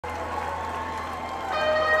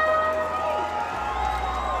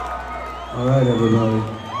All right, everybody.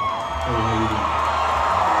 Hey, how you doing?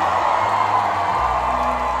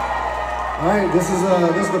 All right, this is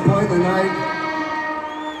the point of the night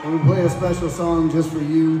when we play a special song just for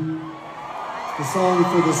you. It's the song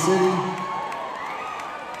for the city.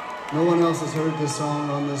 No one else has heard this song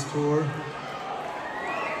on this tour. In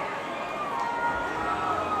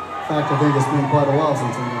fact, I think it's been quite a while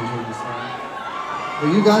since anyone's heard this song. But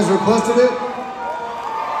you guys requested it,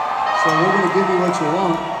 so we're going to give you what you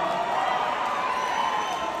want.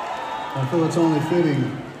 I feel it's only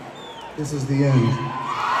fitting. This is the end.